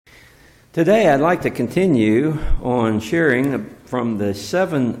Today I'd like to continue on sharing from the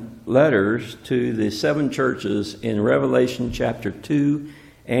 7 letters to the 7 churches in Revelation chapter 2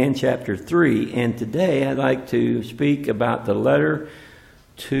 and chapter 3. And today I'd like to speak about the letter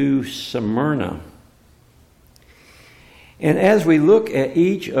to Smyrna. And as we look at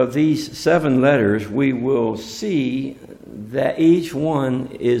each of these 7 letters, we will see that each one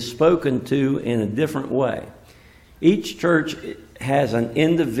is spoken to in a different way. Each church has an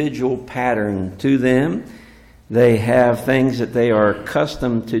individual pattern to them. They have things that they are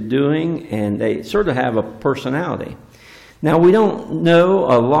accustomed to doing, and they sort of have a personality. Now, we don't know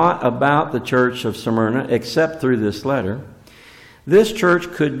a lot about the church of Smyrna except through this letter. This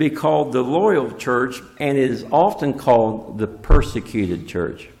church could be called the loyal church, and it is often called the persecuted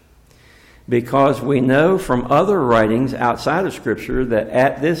church, because we know from other writings outside of Scripture that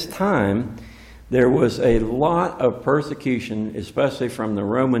at this time there was a lot of persecution, especially from the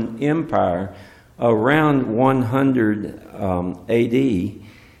Roman Empire, around 100 A.D.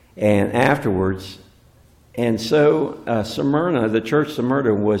 and afterwards. And so Smyrna, the church of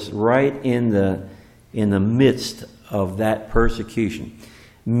Smyrna, was right in the midst of that persecution.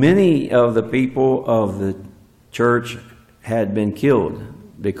 Many of the people of the church had been killed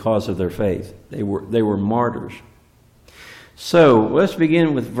because of their faith. They were martyrs. So let's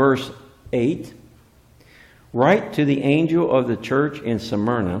begin with verse 8. Write to the angel of the church in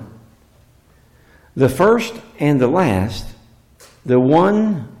Smyrna, the first and the last, the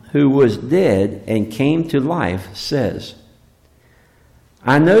one who was dead and came to life, says,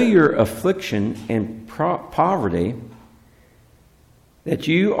 I know your affliction and poverty, that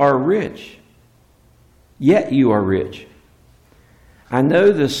you are rich, yet you are rich. I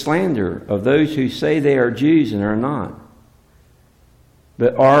know the slander of those who say they are Jews and are not,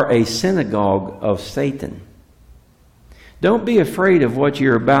 but are a synagogue of Satan. Don't be afraid of what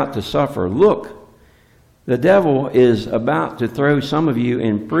you're about to suffer. Look, the devil is about to throw some of you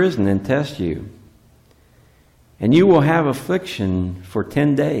in prison and test you. And you will have affliction for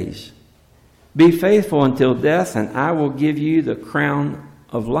 10 days. Be faithful until death, and I will give you the crown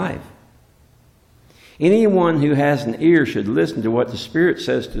of life. Anyone who has an ear should listen to what the Spirit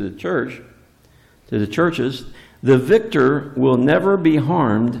says to the church, to the churches. The victor will never be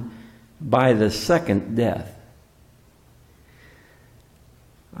harmed by the second death.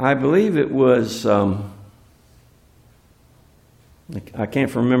 I believe it was, I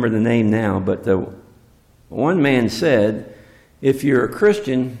can't remember the name now, but one man said, if you're a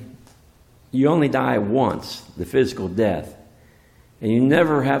Christian, you only die once, the physical death. And you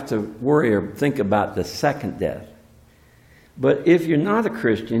never have to worry or think about the second death. But if you're not a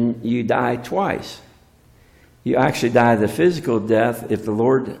Christian, you die twice. You actually die the physical death if the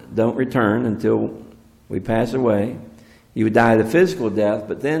Lord don't return until we pass away. You would die the physical death,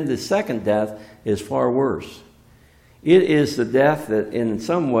 but then the second death is far worse. It is the death that in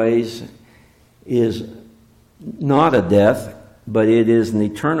some ways is not a death, but it is an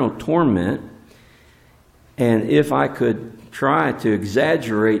eternal torment. And if I could try to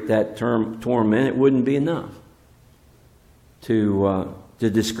exaggerate that term torment, it wouldn't be enough to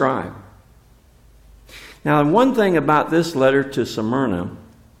describe. Now, one thing about this letter to Smyrna,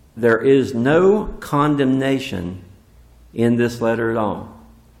 there is no condemnation in this letter at all.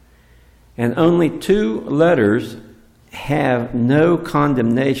 And only 2 letters have no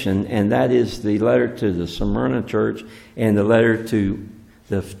condemnation, and that is the letter to the Smyrna church and the letter to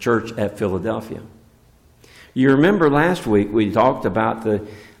the church at Philadelphia. You remember last week we talked about the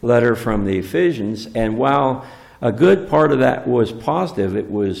letter from the Ephesians, and while a good part of that was positive, it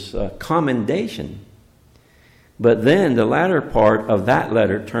was commendation. But then the latter part of that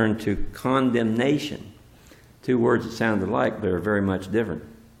letter turned to condemnation. 2 words that sound alike, but are very much different.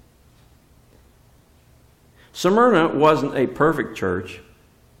 Smyrna wasn't a perfect church,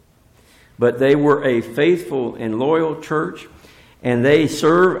 but they were a faithful and loyal church, and they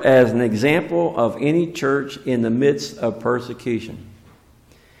serve as an example of any church in the midst of persecution.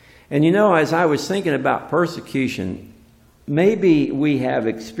 And you know, as I was thinking about persecution, maybe we have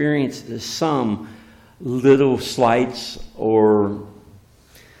experienced some little slights or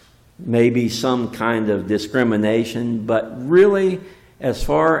maybe some kind of discrimination, but really, as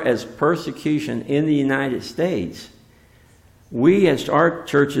far as persecution in the United States, we as our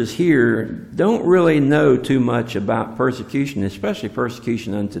churches here don't really know too much about persecution, especially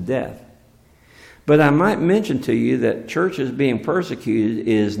persecution unto death. But I might mention to you that churches being persecuted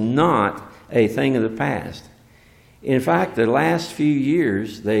is not a thing of the past. In fact, the last few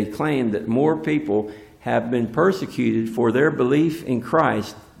years, they claim that more people have been persecuted for their belief in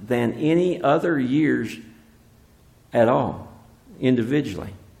Christ than any other years at all,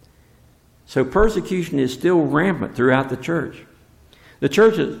 individually. So persecution is still rampant throughout the church. The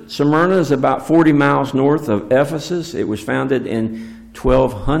church at Smyrna is about 40 miles north of Ephesus. It was founded in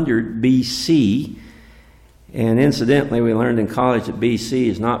 1200 BC. And incidentally, we learned in college that BC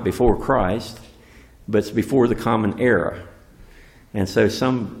is not before Christ, but it's before the Common Era. And so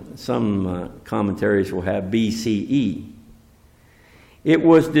some commentaries will have BCE. It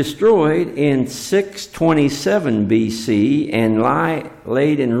was destroyed in 627 BC and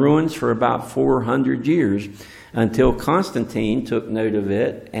laid in ruins for about 400 years until Constantine took note of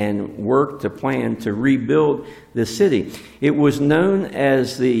it and worked a plan to rebuild the city. It was known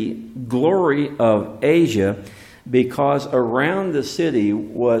as the Glory of Asia because around the city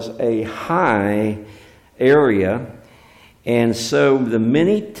was a high area, and so the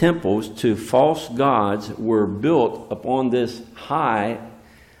many temples to false gods were built upon this high,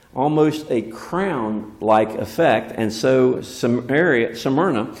 almost a crown-like effect, and so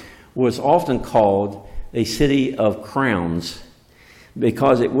Smyrna was often called a city of crowns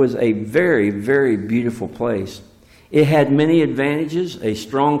because it was a very, very beautiful place. It had many advantages: a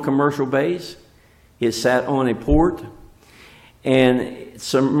strong commercial base. It sat on a port. And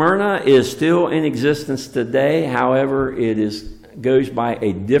Smyrna is still in existence today. However, it goes by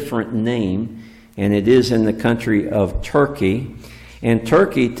a different name, and it is in the country of Turkey. And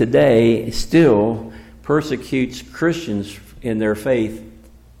Turkey today still persecutes Christians in their faith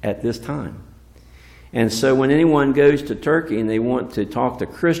at this time. And so when anyone goes to Turkey and they want to talk to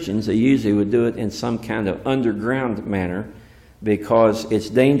Christians, they usually would do it in some kind of underground manner because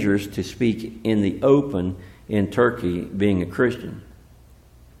it's dangerous to speak in the open in Turkey being a Christian.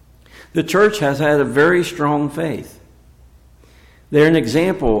 The church has had a very strong faith. They're an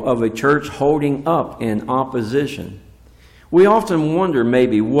example of a church holding up in opposition. We often wonder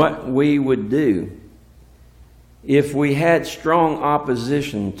maybe what we would do if we had strong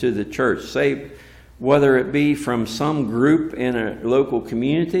opposition to the church, say whether it be from some group in our local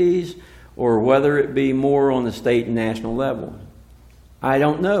communities or whether it be more on the state and national level. I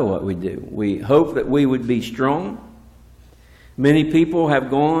don't know what we do. We hope that we would be strong. Many people have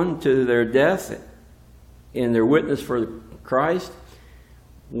gone to their death in their witness for Christ.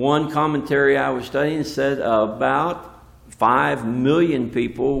 One commentary I was studying said about 5 million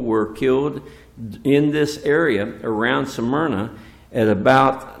people were killed in this area around Smyrna at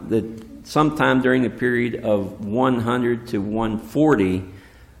about sometime during the period of 100 to 140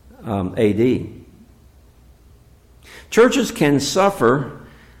 AD. Churches can suffer,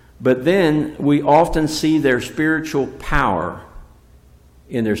 but then we often see their spiritual power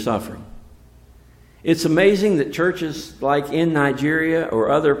in their suffering. It's amazing that churches like in Nigeria or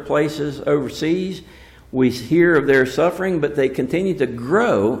other places overseas, we hear of their suffering, but they continue to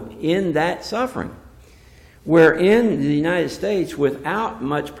grow in that suffering. Where in the United States, without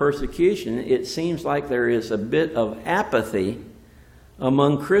much persecution, it seems like there is a bit of apathy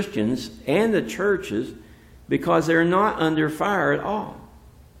among Christians and the churches because they're not under fire at all.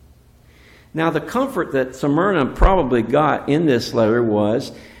 Now, the comfort that Smyrna probably got in this letter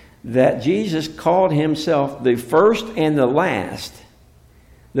was that Jesus called himself the first and the last,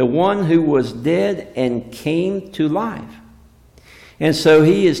 the one who was dead and came to life. And so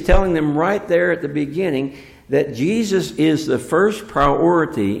he is telling them right there at the beginning that Jesus is the first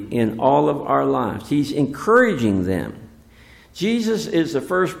priority in all of our lives. He's encouraging them. Jesus is the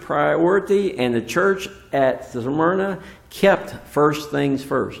first priority, and the church at Smyrna kept first things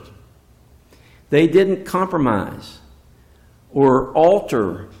first. They didn't compromise or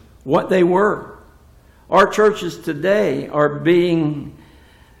alter what they were. Our churches today are being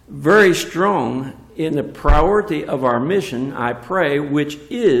very strong in the priority of our mission, I pray, which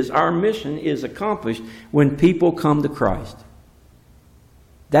is our mission is accomplished when people come to Christ.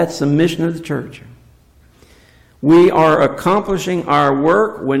 That's the mission of the church. We are accomplishing our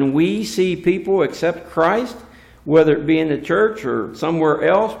work when we see people accept Christ, whether it be in the church or somewhere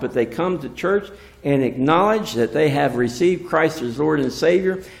else, but they come to church and acknowledge that they have received Christ as Lord and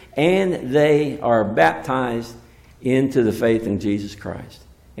Savior, and they are baptized into the faith in Jesus Christ.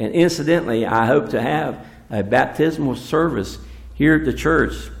 And incidentally, I hope to have a baptismal service here at the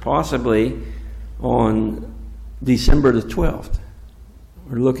church, possibly on December the 12th.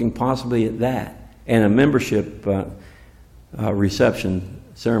 We're looking possibly at that. And a membership reception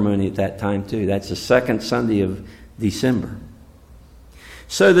ceremony at that time too. That's the second Sunday of December.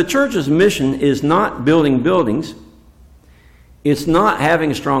 So the church's mission is not building buildings. It's not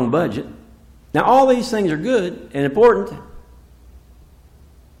having a strong budget. Now all these things are good and important.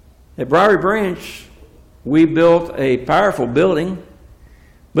 At Briary Branch, we built a powerful building,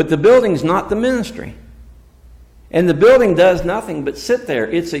 but the building's not the ministry. And the building does nothing but sit there.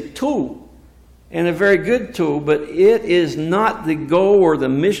 It's a tool and a very good tool, but it is not the goal or the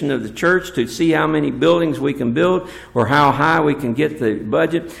mission of the church to see how many buildings we can build or how high we can get the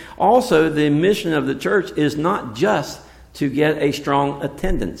budget. Also, the mission of the church is not just to get a strong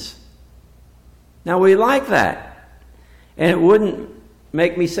attendance. Now, we like that, and it wouldn't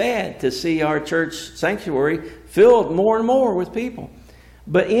make me sad to see our church sanctuary filled more and more with people.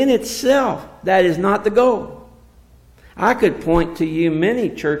 But in itself, that is not the goal. I could point to you many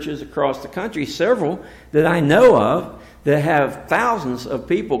churches across the country, several that I know of, that have thousands of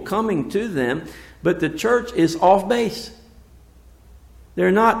people coming to them, but the church is off base.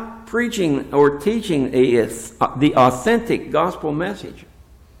 They're not preaching or teaching the authentic gospel message.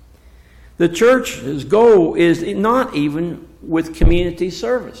 The church's goal is not even with community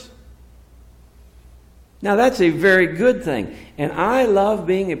service. Now, that's a very good thing, and I love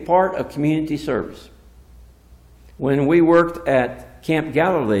being a part of community service. When we worked at Camp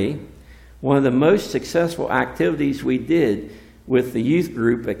Galilee, one of the most successful activities we did with the youth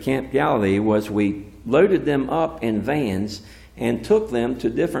group at Camp Galilee was we loaded them up in vans and took them to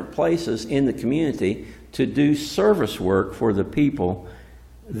different places in the community to do service work for the people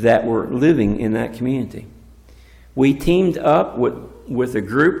that were living in that community. We teamed up with a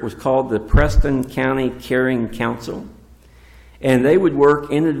group was called the Preston County Caring Council, and they would work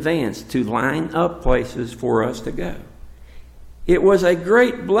in advance to line up places for us to go. It was a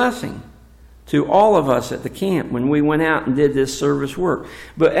great blessing to all of us at the camp when we went out and did this service work.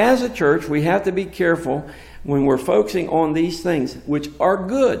 But as a church, we have to be careful when we're focusing on these things, which are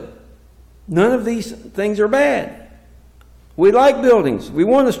good. None of these things are bad. We like buildings. We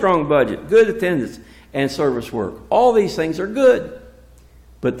want a strong budget, good attendance, and service work. All these things are good.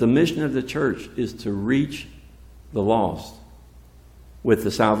 But the mission of the church is to reach the lost with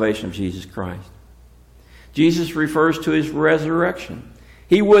the salvation of Jesus Christ. Jesus refers to his resurrection.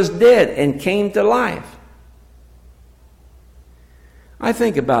 He was dead and came to life. I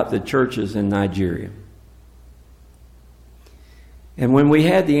think about the churches in Nigeria. And when we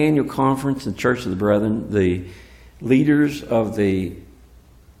had the annual conference in Church of the Brethren, the leaders of the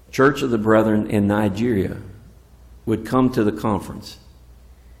Church of the Brethren in Nigeria would come to the conference.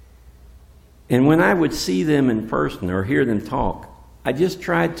 And when I would see them in person or hear them talk, I just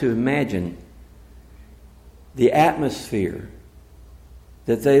tried to imagine the atmosphere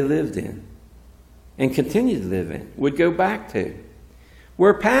that they lived in and continue to live in, would go back to,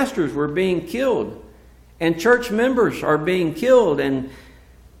 where pastors were being killed and church members are being killed and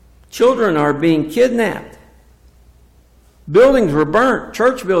children are being kidnapped. Buildings were burnt.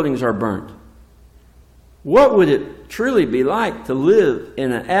 Church buildings are burnt. What would it truly be like to live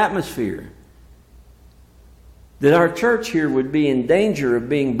in an atmosphere that our church here would be in danger of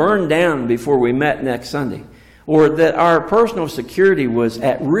being burned down before we met next Sunday? Or that our personal security was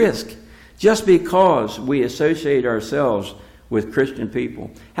at risk just because we associate ourselves with Christian people?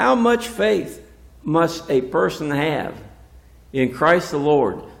 How much faith must a person have in Christ the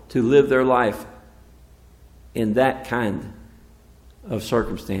Lord to live their life in that kind of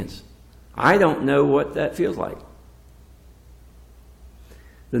circumstance? I don't know what that feels like.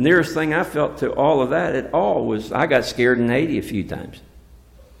 The nearest thing I felt to all of that at all was I got scared in Haiti a few times.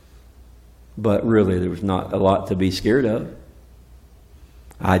 But really, there was not a lot to be scared of.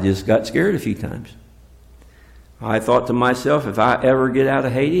 I just got scared a few times. I thought to myself, if I ever get out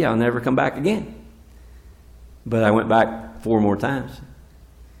of Haiti, I'll never come back again. But I went back 4 more times.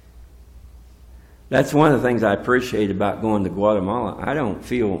 That's one of the things I appreciate about going to Guatemala. I don't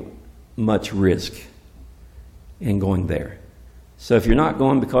feel much risk in going there. So if you're not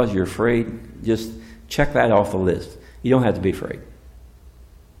going because you're afraid, just check that off the list. You don't have to be afraid.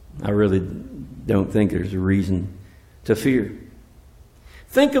 I really don't think there's a reason to fear.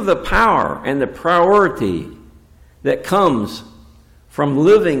 Think of the power and the priority that comes from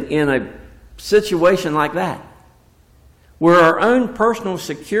living in a situation like that, where our own personal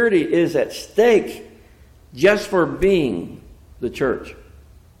security is at stake just for being the church.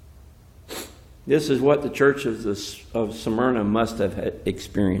 This is what the church of Smyrna must have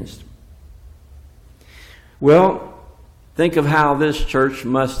experienced. Well, think of how this church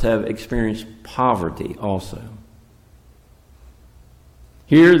must have experienced poverty also.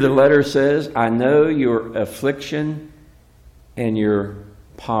 Here the letter says, I know your affliction and your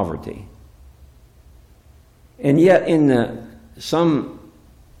poverty. And yet in some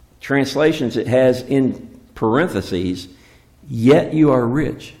translations it has in parentheses, yet you are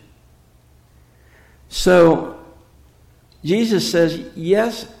rich. So Jesus says,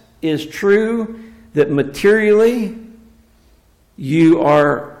 yes, it's true that materially you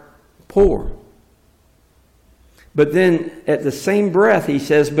are poor. But then at the same breath he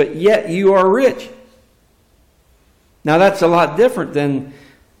says, but yet you are rich. Now that's a lot different than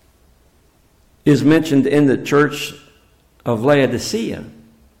is mentioned in the church of Laodicea.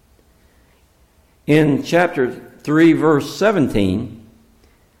 In chapter 3, verse 17,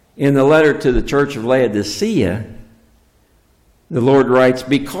 in the letter to the church of Laodicea, the Lord writes,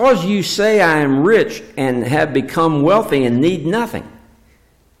 because you say I am rich and have become wealthy and need nothing.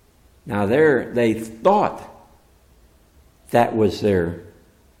 Now there they thought that was their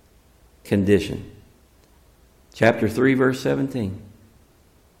condition. Chapter 3, verse 17.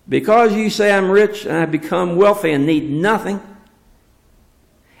 Because you say I'm rich and I've become wealthy and need nothing,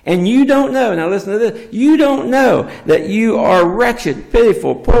 and you don't know, now listen to this, you don't know that you are wretched,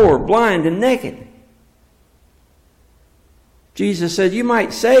 pitiful, poor, blind, and naked. Jesus said, you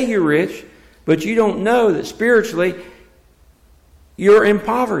might say you're rich, but you don't know that spiritually you're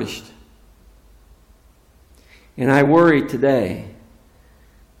impoverished. And I worry today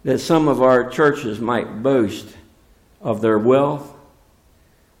that some of our churches might boast of their wealth,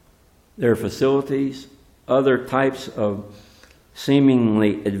 their facilities, other types of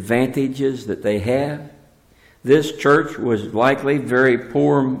seemingly advantages that they have. This church was likely very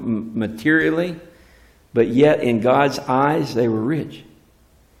poor materially, but yet in God's eyes they were rich.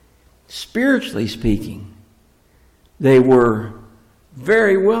 Spiritually speaking, they were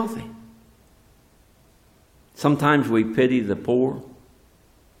very wealthy. Sometimes we pity the poor.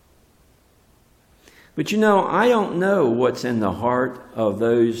 But you know, I don't know what's in the heart of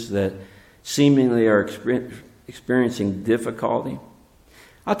those that seemingly are experiencing difficulty.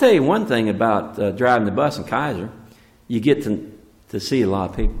 I'll tell you one thing about driving the bus in Kaiser. You get to see a lot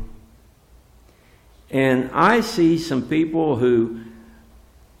of people. And I see some people who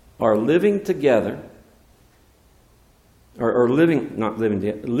are living together, or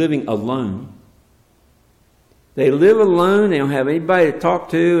living alone. They live alone, they don't have anybody to talk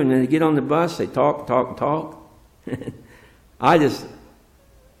to, and then they get on the bus, they talk. I just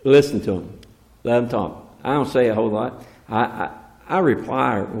listen to them, let them talk. I don't say a whole lot. I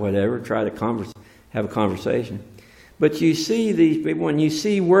reply or whatever, try to have a conversation. But you see these people, and you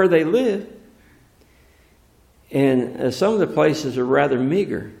see where they live, and some of the places are rather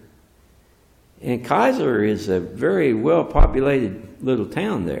meager. And Kaiser is a very well-populated little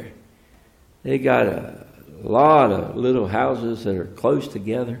town there. They got a lot of little houses that are close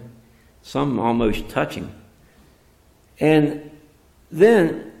together, some almost touching. And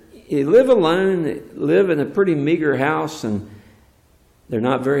then you live alone, they live in a pretty meager house, and they're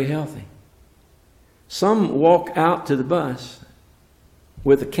not very healthy. Some walk out to the bus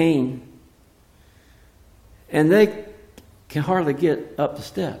with a cane, and they can hardly get up the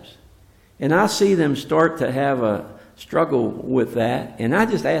steps. And I see them start to have a struggle with that, and I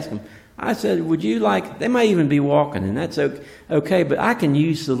just ask them, I said, would you like, they might even be walking, and that's okay, but I can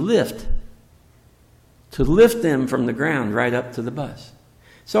use the lift to lift them from the ground right up to the bus.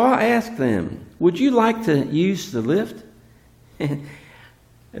 So I asked them, would you like to use the lift? And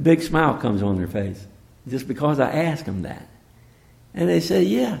a big smile comes on their face, just because I asked them that. And they said,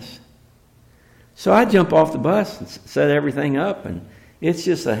 yes. So I jump off the bus and set everything up, and it's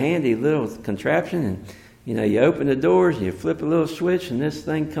just a handy little contraption, and you open the doors, you flip a little switch, and this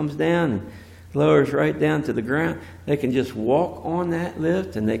thing comes down and lowers right down to the ground. They can just walk on that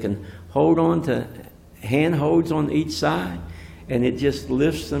lift, and they can hold on to handholds on each side, and it just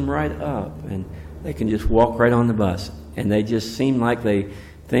lifts them right up, and they can just walk right on the bus. And they just seem like they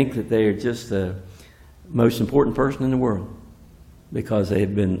think that they are just the most important person in the world because they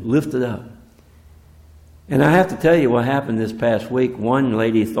have been lifted up. And I have to tell you what happened this past week. One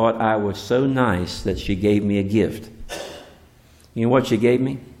lady thought I was so nice that she gave me a gift. You know what she gave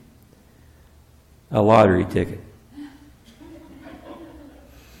me? A lottery ticket.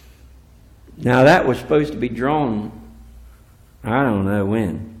 Now that was supposed to be drawn, I don't know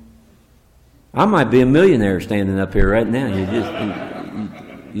when. I might be a millionaire standing up here right now.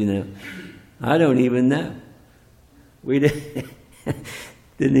 I don't even know. We didn't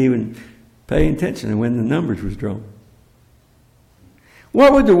even pay attention to when the numbers was drawn.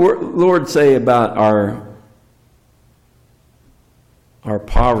 What would the Lord say about our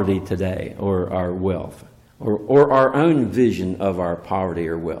poverty today, or our wealth, or our own vision of our poverty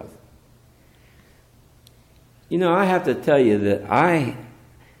or wealth? I have to tell you that I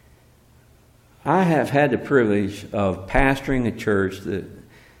have had the privilege of pastoring a church,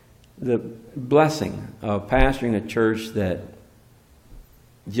 the blessing of pastoring a church that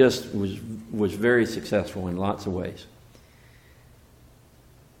just was very successful in lots of ways.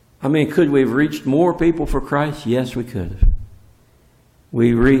 I mean, could we have reached more people for Christ? Yes, we could have.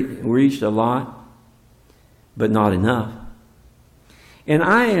 We reached a lot. but not enough. And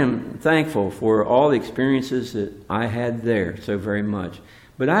I am thankful for all the experiences that I had there so very much.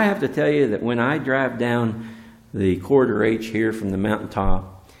 But I have to tell you that when I drive down the Corridor H here from the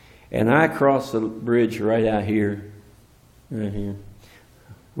mountaintop, and I cross the bridge right out here, right here,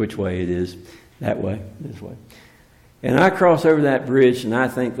 which way it is, that way, this way. And I cross over that bridge, and I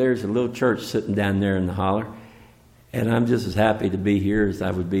think there's a little church sitting down there in the holler, and I'm just as happy to be here as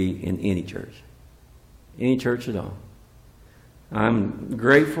I would be in any church at all. I'm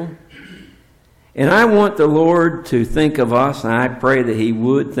grateful. And I want the Lord to think of us, and I pray that He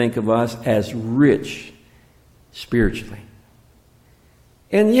would think of us as rich spiritually.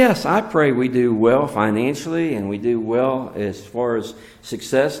 And yes, I pray we do well financially, and we do well as far as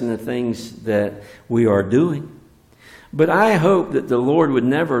success in the things that we are doing. But I hope that the Lord would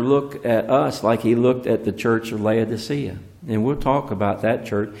never look at us like He looked at the church of Laodicea. And we'll talk about that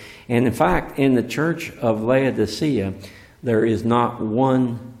church. And in fact, in the church of Laodicea, there is not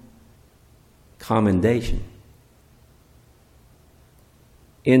one commendation.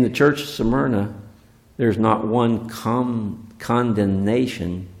 In the church of Smyrna, there's not one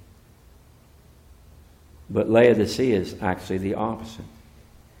condemnation, but Laodicea is actually the opposite.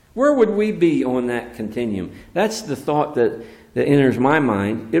 Where would we be on that continuum? That's the thought that enters my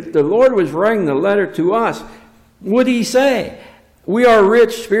mind. If the Lord was writing the letter to us, would He say, we are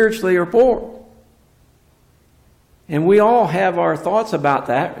rich spiritually or poor? And we all have our thoughts about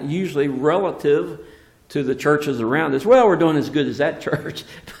that, usually relative to the churches around us. Well, we're doing as good as that church,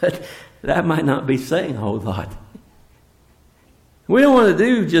 but that might not be saying a whole lot. We don't want to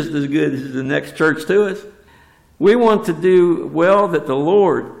do just as good as the next church to us. We want to do well that the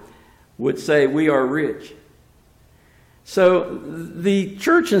Lord would say we are rich. So the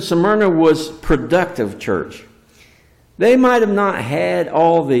church in Smyrna was productive church. They might have not had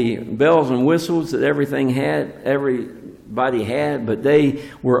all the bells and whistles that everybody had, but they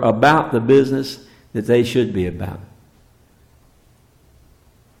were about the business that they should be about.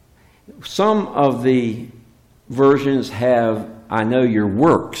 Some of the versions have, I know your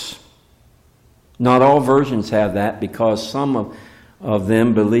works. Not all versions have that, because some of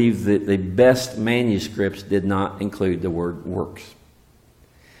them believe that the best manuscripts did not include the word works.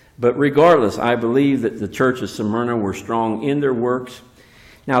 But regardless, I believe that the church of Smyrna were strong in their works.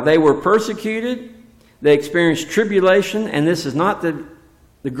 Now, they were persecuted. They experienced tribulation, and this is not the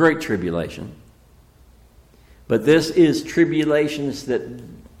great tribulation. But this is tribulations that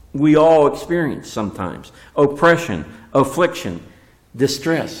we all experience sometimes. Oppression, affliction,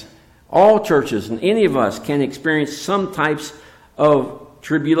 distress. All churches and any of us can experience some types of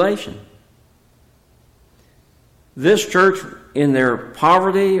tribulation. This church, in their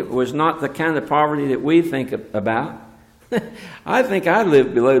poverty, was not the kind of poverty that we think about. I think I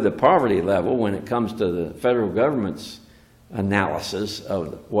live below the poverty level when it comes to the federal government's analysis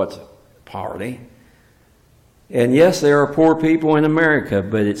of what's poverty. And yes, there are poor people in America,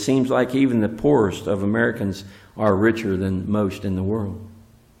 but it seems like even the poorest of Americans are richer than most in the world.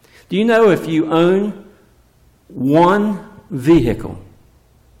 Do you know if you own one vehicle,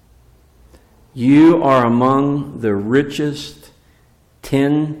 you are among the richest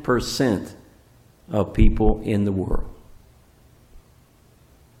 10% of people in the world?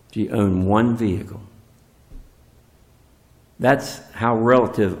 If you own one vehicle. That's how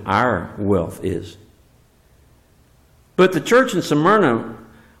relative our wealth is. But the church in Smyrna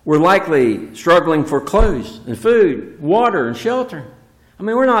were likely struggling for clothes and food, water and shelter. I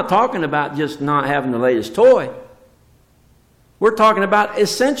mean, we're not talking about just not having the latest toy. We're talking about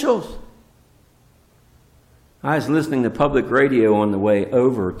essentials. I was listening to public radio on the way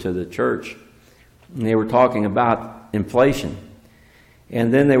over to the church, and they were talking about inflation.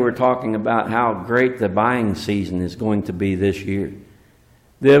 And then they were talking about how great the buying season is going to be this year.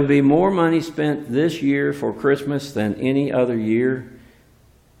 There'll be more money spent this year for Christmas than any other year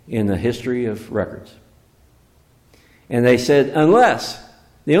in the history of records. And they said,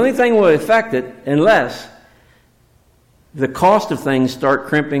 the only thing will affect it unless the cost of things start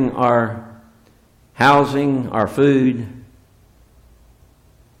crimping our housing, our food,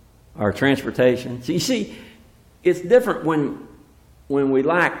 our transportation. So you see, it's different when we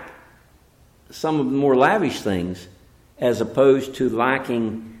lack some of the more lavish things as opposed to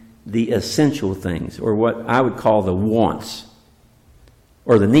lacking the essential things, or what I would call the wants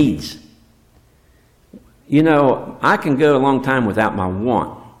or the needs. You know, I can go a long time without my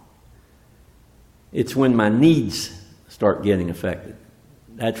want. It's when my needs start getting affected.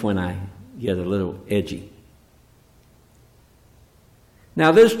 That's when I get a little edgy.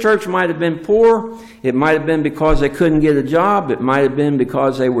 Now, this church might have been poor. It might have been because they couldn't get a job. It might have been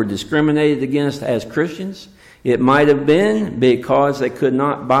because they were discriminated against as Christians. It might have been because they could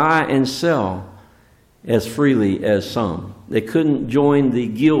not buy and sell as freely as some. They couldn't join the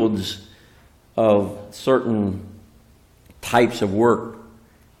guilds of certain types of work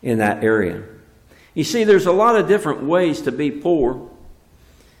in that area. You see, there's a lot of different ways to be poor.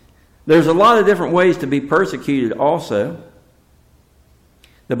 There's a lot of different ways to be persecuted also.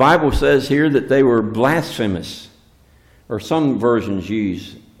 The Bible says here that they were blasphemous, or some versions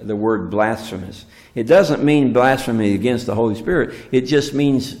use the word blasphemous. It doesn't mean blasphemy against the Holy Spirit. It just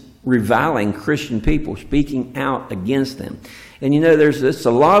means reviling Christian people, speaking out against them. And you know, there's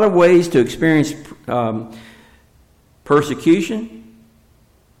a lot of ways to experience persecution.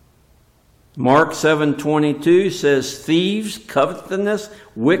 Mark 7:22 says thieves, covetousness,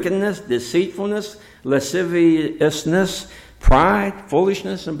 wickedness, deceitfulness, lasciviousness, pride,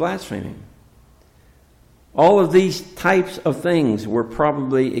 foolishness, and blasphemy. All of these types of things were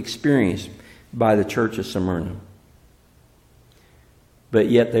probably experienced by the church of Smyrna. But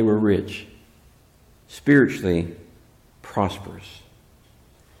yet they were rich, spiritually prosperous.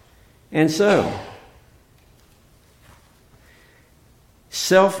 And so,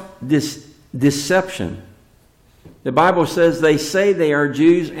 self-deception. The Bible says they say they are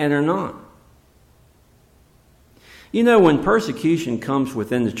Jews and are not. You know, when persecution comes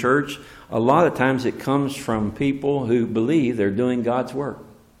within the church, a lot of times it comes from people who believe they're doing God's work.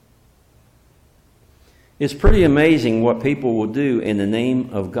 It's pretty amazing what people will do in the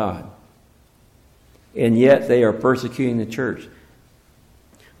name of God. And yet they are persecuting the church.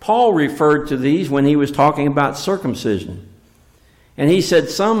 Paul referred to these when he was talking about circumcision. And he said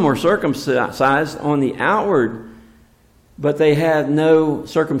some were circumcised on the outward, but they had no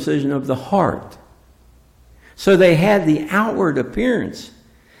circumcision of the heart. So they had the outward appearance,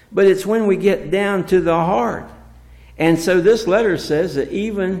 but it's when we get down to the heart. And so this letter says that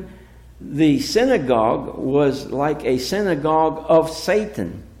even the synagogue was like a synagogue of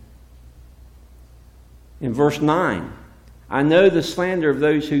Satan. In verse 9, I know the slander of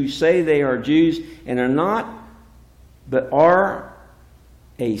those who say they are Jews and are not, but are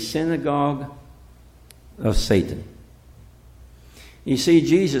a synagogue of Satan. You see,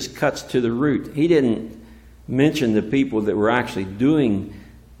 Jesus cuts to the root. He didn't mention the people that were actually doing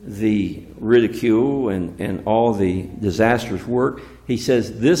the ridicule and all the disastrous work. He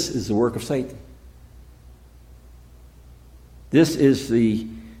says this is the work of Satan. This is the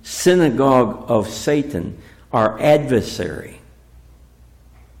synagogue of Satan, our adversary.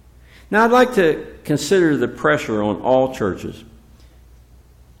 Now I'd like to consider the pressure on all churches.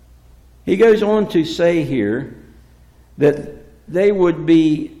 He goes on to say here that they would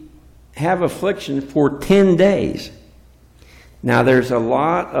have affliction for 10 days. Now there's a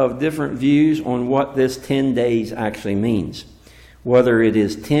lot of different views on what this 10 days actually means. Whether it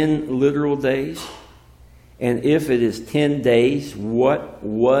is 10 literal days, and if it is 10 days, what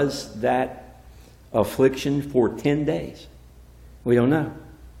was that affliction for 10 days? We don't know.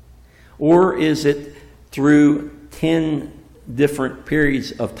 Or is it through 10 different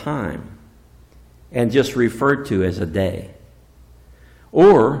periods of time and just referred to as a day?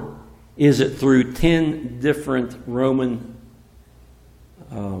 Or is it through 10 different Roman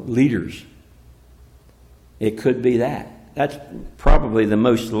leaders? It could be that. That's probably the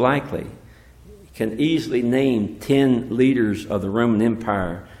most likely. You can easily name 10 leaders of the Roman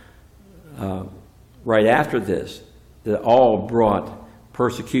Empire right after this that all brought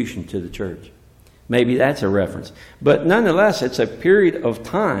persecution to the church. Maybe that's a reference. But nonetheless, it's a period of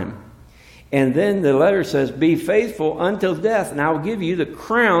time. And then the letter says, be faithful until death, and I will give you the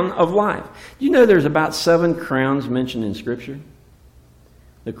crown of life. Do you know there's about 7 crowns mentioned in Scripture?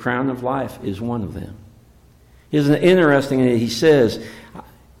 The crown of life is one of them. Isn't it interesting that he says,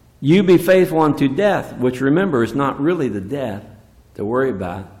 you be faithful unto death, which remember is not really the death to worry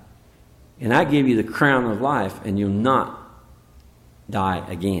about. And I give you the crown of life, and you'll not die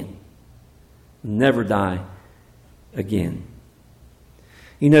again. Never die again.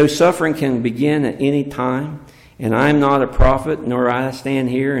 You know, suffering can begin at any time, and I'm not a prophet, nor I stand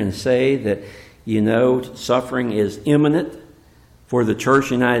here and say that, you know, suffering is imminent for the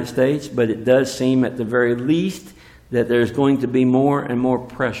church in the United States, but it does seem at the very least that there's going to be more and more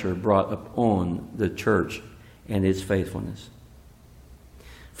pressure brought upon the church and its faithfulness.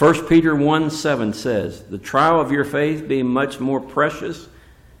 1 Peter 1:7 says, the trial of your faith being much more precious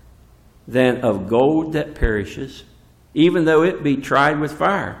than of gold that perishes, even though it be tried with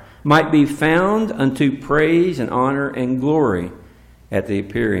fire, might be found unto praise and honor and glory at the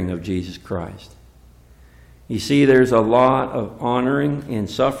appearing of Jesus Christ. You see, there's a lot of honoring and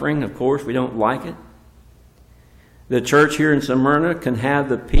suffering. Of course, we don't like it. The church here in Smyrna can have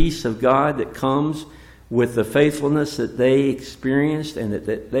the peace of God that comes with the faithfulness that they experienced and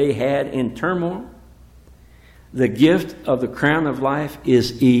that they had in turmoil. The gift of the crown of life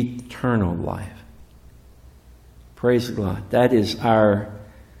is eternal life. Praise God. That is our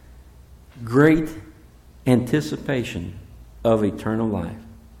great anticipation of eternal life.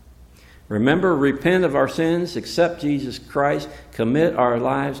 Remember, repent of our sins, accept Jesus Christ, commit our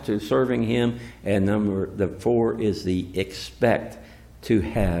lives to serving Him, and number 4 is the expect to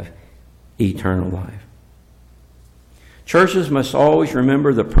have eternal life. Churches must always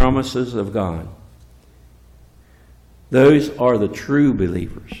remember the promises of God. Those are the true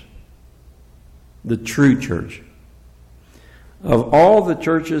believers, the true church. Of all the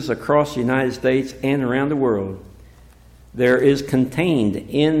churches across the United States and around the world, there is contained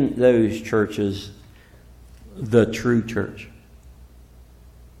in those churches the true church.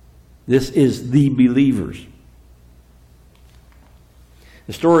 This is the believers.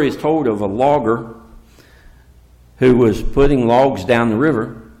 The story is told of a logger who was putting logs down the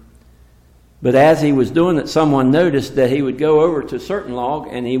river. But as he was doing it, someone noticed that he would go over to a certain log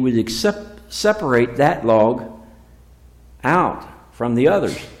and he would separate that log out from the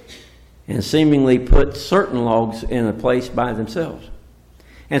others and seemingly put certain logs in a place by themselves.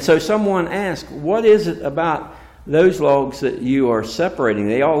 And so someone asked, what is it about those logs that you are separating?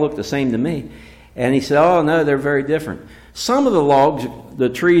 They all look the same to me. And he said, oh no, they're very different. Some of the logs, the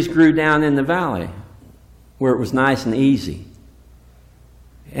trees grew down in the valley where it was nice and easy.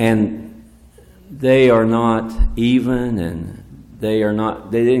 And they are not even, and they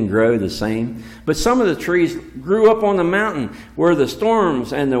didn't grow the same. But some of the trees grew up on the mountain where the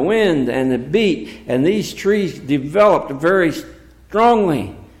storms and the wind and the beat, and these trees developed very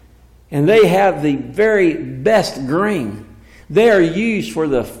strongly. And they have the very best grain. They are used for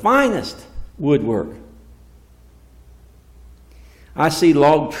the finest woodwork. I see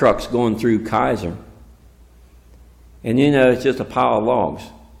log trucks going through Kaiser. And it's just a pile of logs.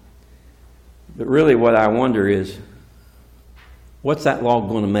 But really what I wonder is, what's that log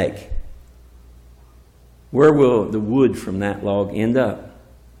going to make? Where will the wood from that log end up?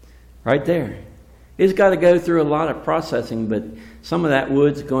 Right there. It's got to go through a lot of processing, but some of that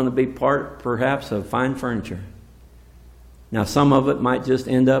wood's going to be part, perhaps, of fine furniture. Now, some of it might just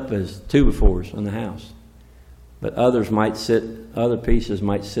end up as 2x4s in the house. But other pieces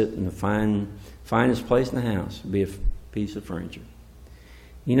might sit in the finest place in the house, be a piece of furniture.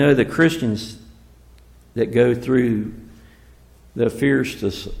 The Christians that go through the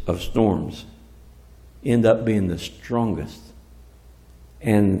fiercest of storms end up being the strongest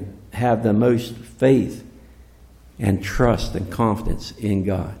and have the most faith and trust and confidence in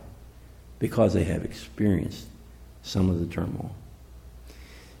God because they have experienced some of the turmoil.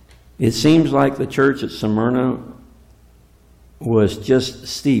 It seems like the church at Smyrna was just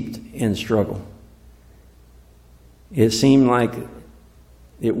steeped in struggle. It seemed like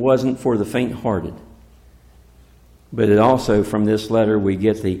it wasn't for the faint-hearted. But it also, from this letter, we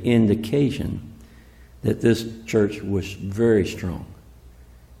get the indication that this church was very strong.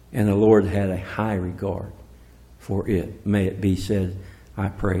 And the Lord had a high regard for it. May it be said, I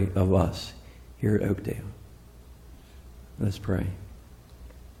pray, of us here at Oakdale. Let's pray.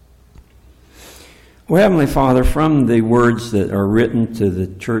 Well, Heavenly Father, from the words that are written to the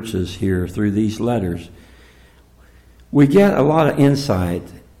churches here through these letters, we get a lot of insight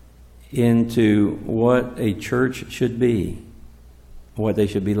into what a church should be, what they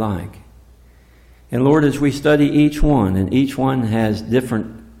should be like. And Lord, as we study each one, and each one has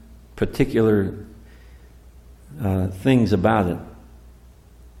different particular things about it,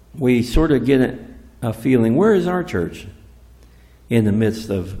 we sort of get a feeling, where is our church in the midst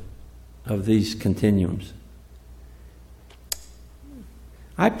of these continuums?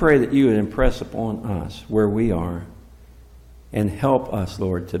 I pray that you would impress upon us where we are and help us,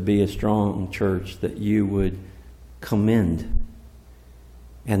 Lord, to be a strong church that you would commend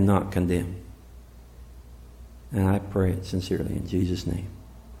and not condemn. And I pray it sincerely in Jesus' name.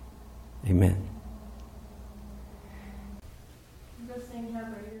 Amen.